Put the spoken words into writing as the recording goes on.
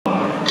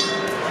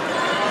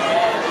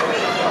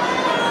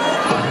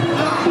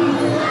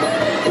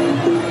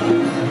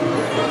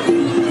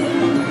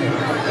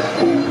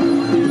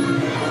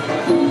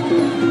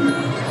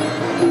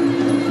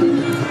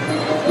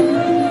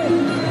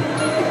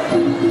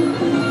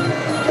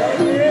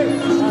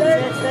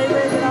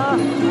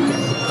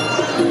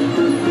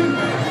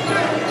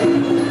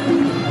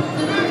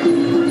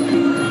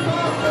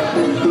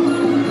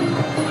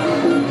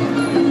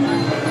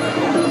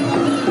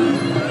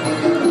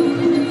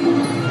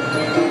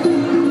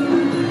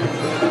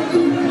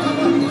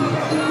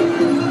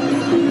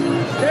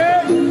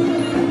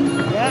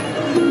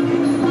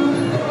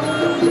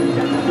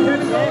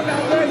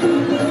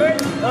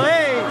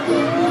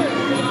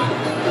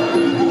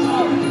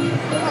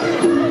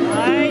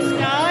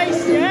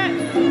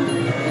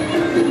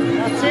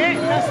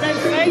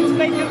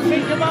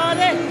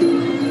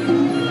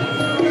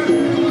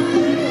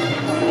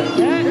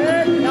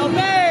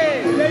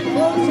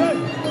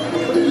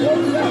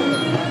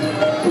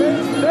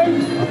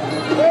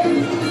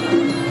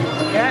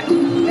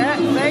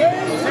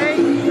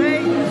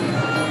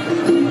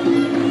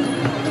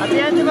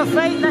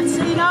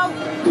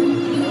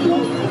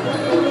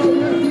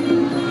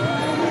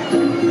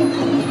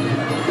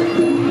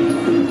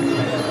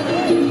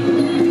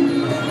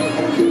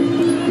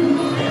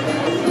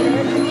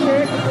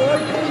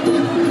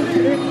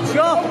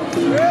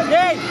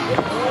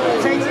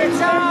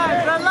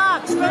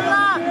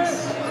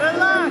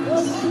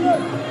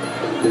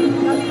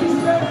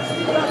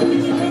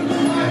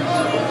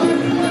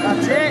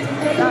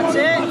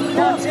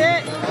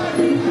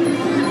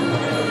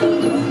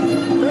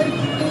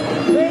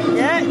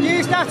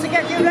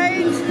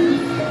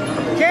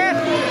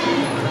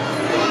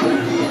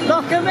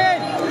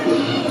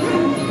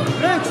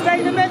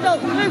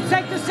Michael, Luke,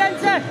 take the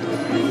centre.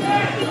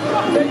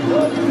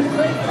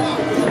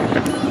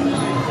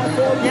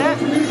 Yeah.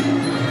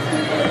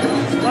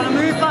 Want to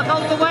move back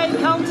out the way,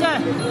 counter.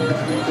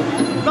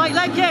 Right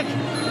leg kick.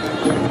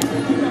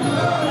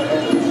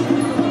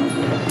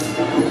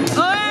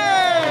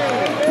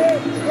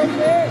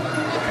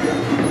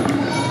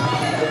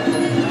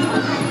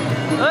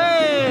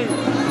 Hey!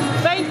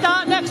 Feint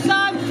that next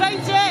time,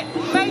 feint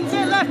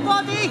it, left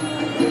body.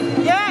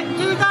 Yeah,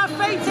 do that,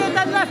 feint it,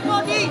 then left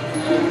body.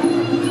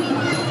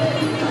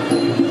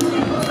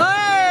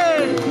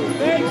 Hey!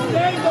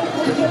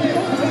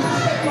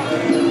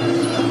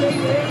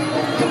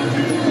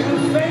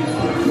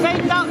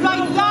 Feint that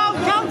right down,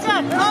 counter.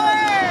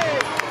 Hey!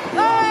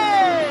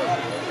 Hey!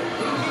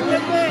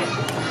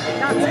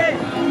 That's it,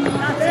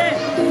 that's it.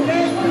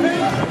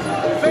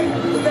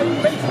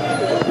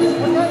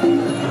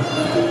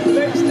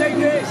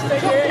 Stay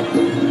there.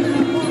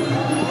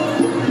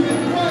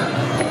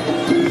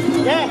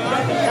 Yeah,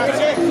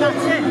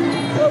 that's it.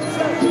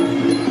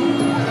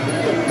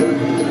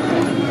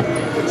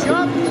 Good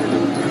job.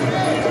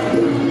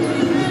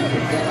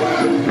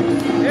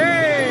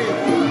 Hey!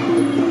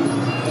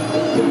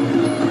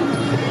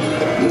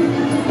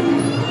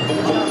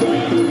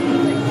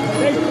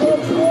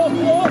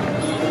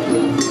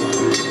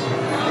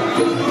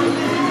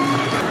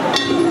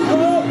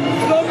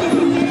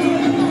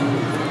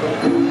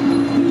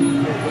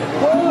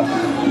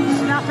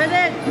 Snap it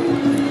in.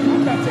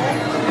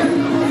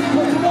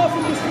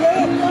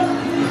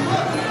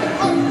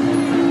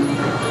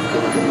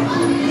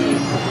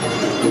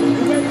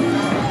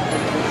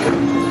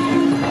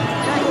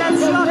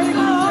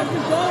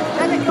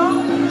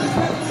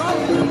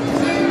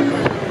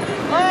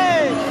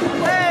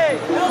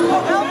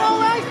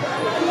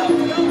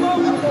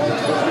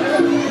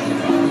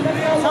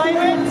 Time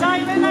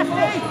in,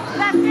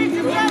 lefty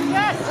to the end,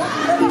 yes.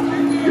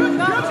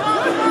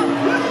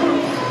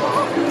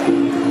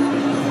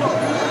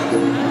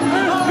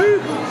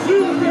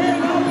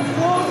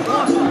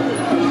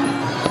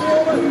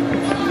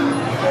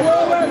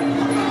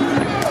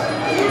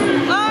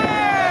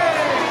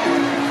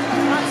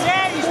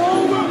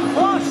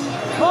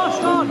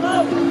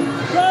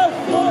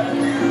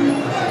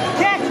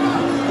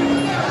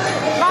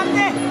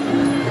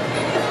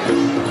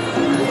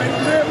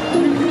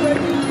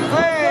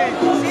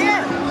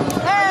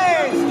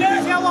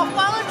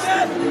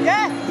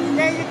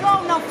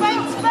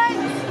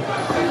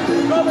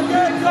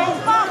 Face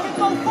back and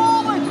go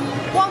forward.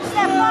 One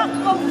step back,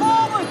 go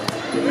forward.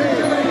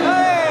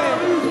 Hey.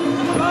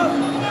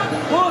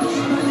 Push.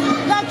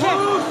 Leg kick.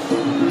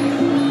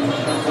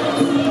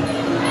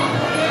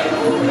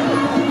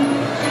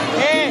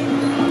 Hey.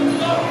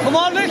 Come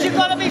on, Luke, you've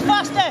got to be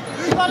faster.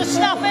 You've got to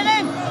snap it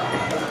in.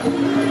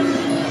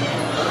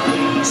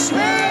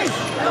 Squeeze.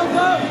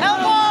 Elbow.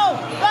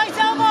 Right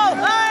elbow.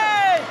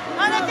 Hey.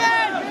 And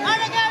again.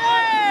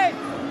 Hey.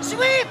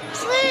 Sweep.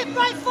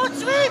 Right foot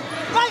sweep.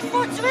 Right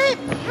foot sweep!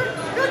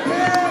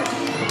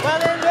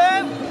 Well in,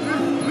 Lou!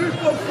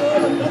 Go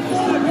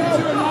forward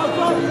now,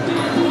 go!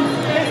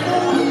 Get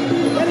forward!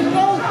 Let it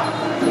go!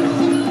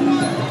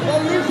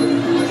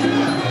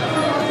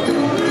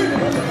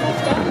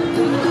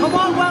 Come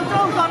on, well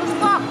done, got us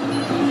back!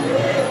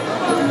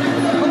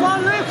 Come on,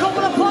 Lou,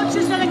 couple of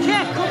punches and a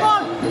kick, come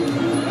on!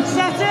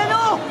 Set it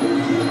up!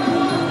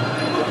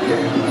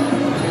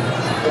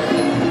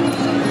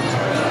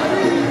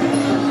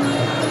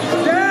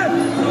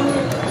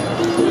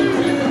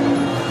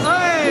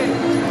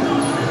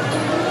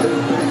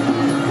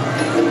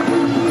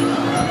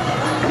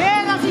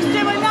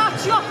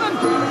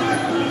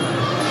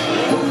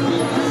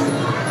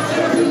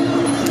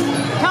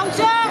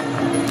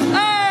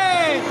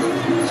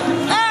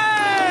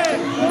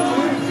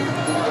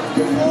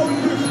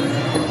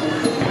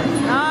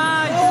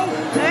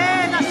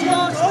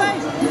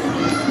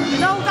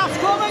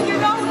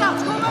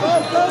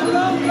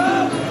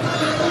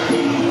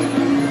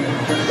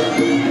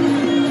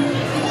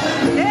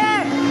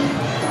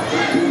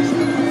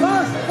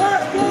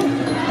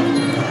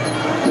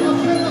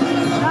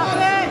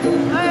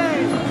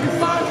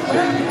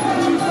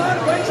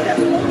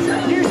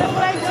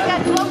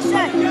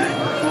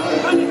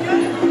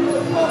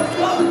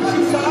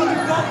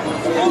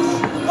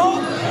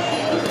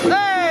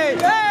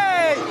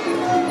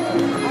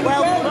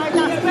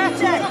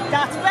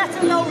 That's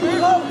better now,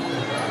 Luke.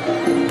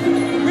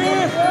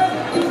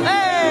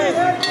 Hey!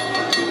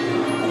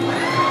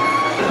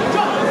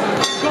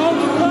 Go,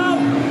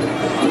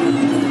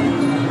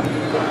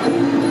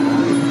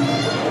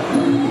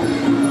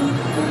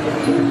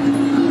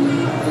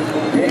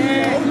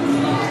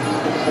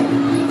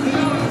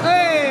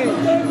 Hey!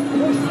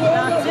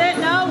 That's it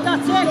now,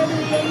 that's it.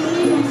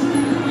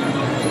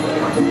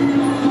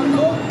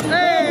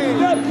 Hey!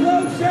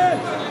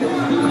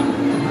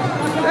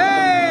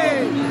 Hey!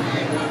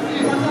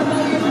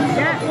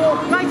 Yeah.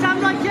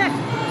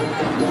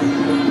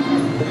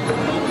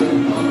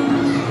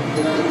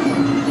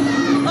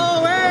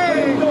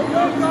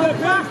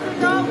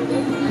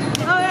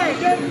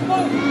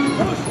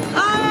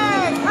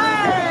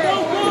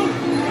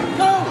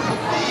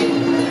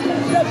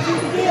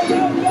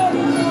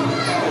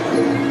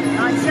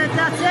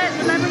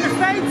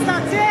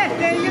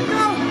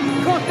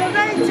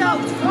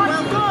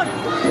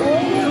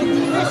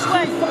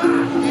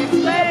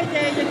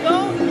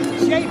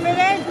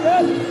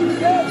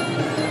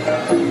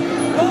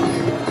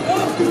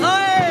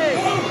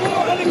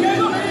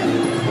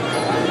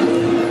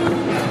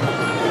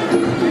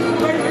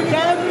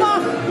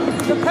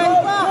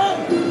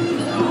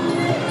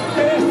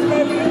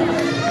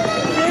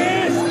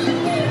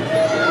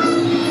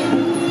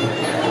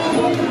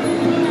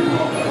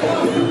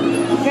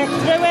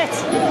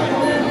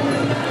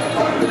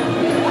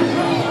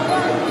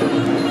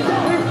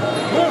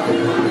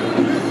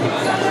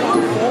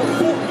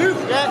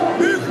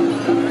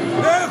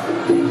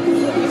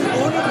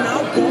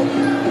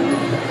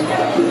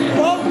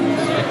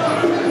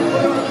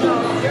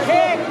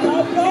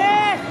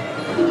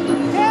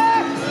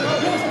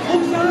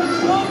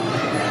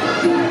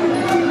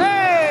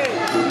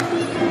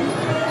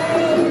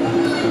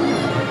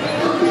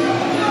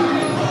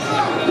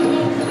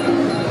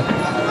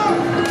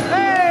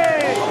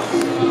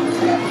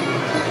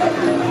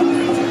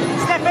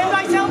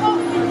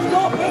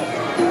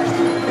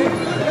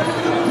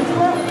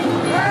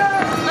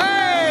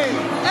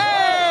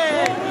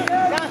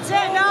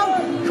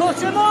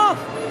 Cut him off!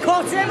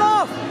 Cut him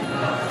off!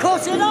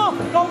 Cut it off!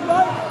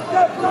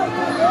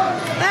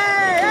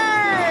 Hey,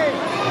 hey!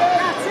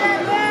 That's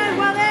it, man!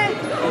 Well in!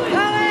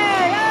 Well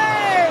in!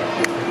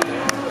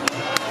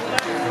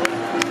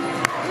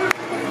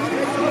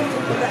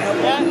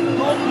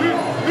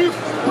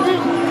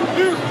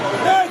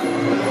 Hey!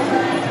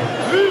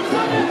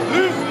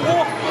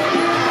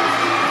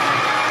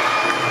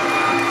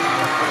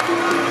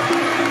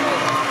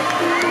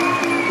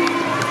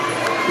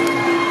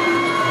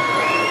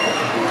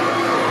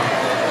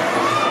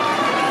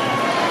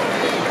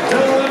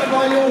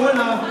 Your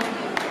winner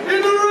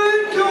in the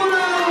red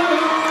corner,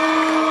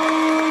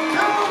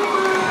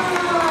 Kaufman!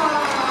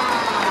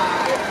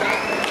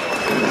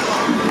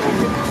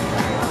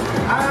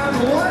 And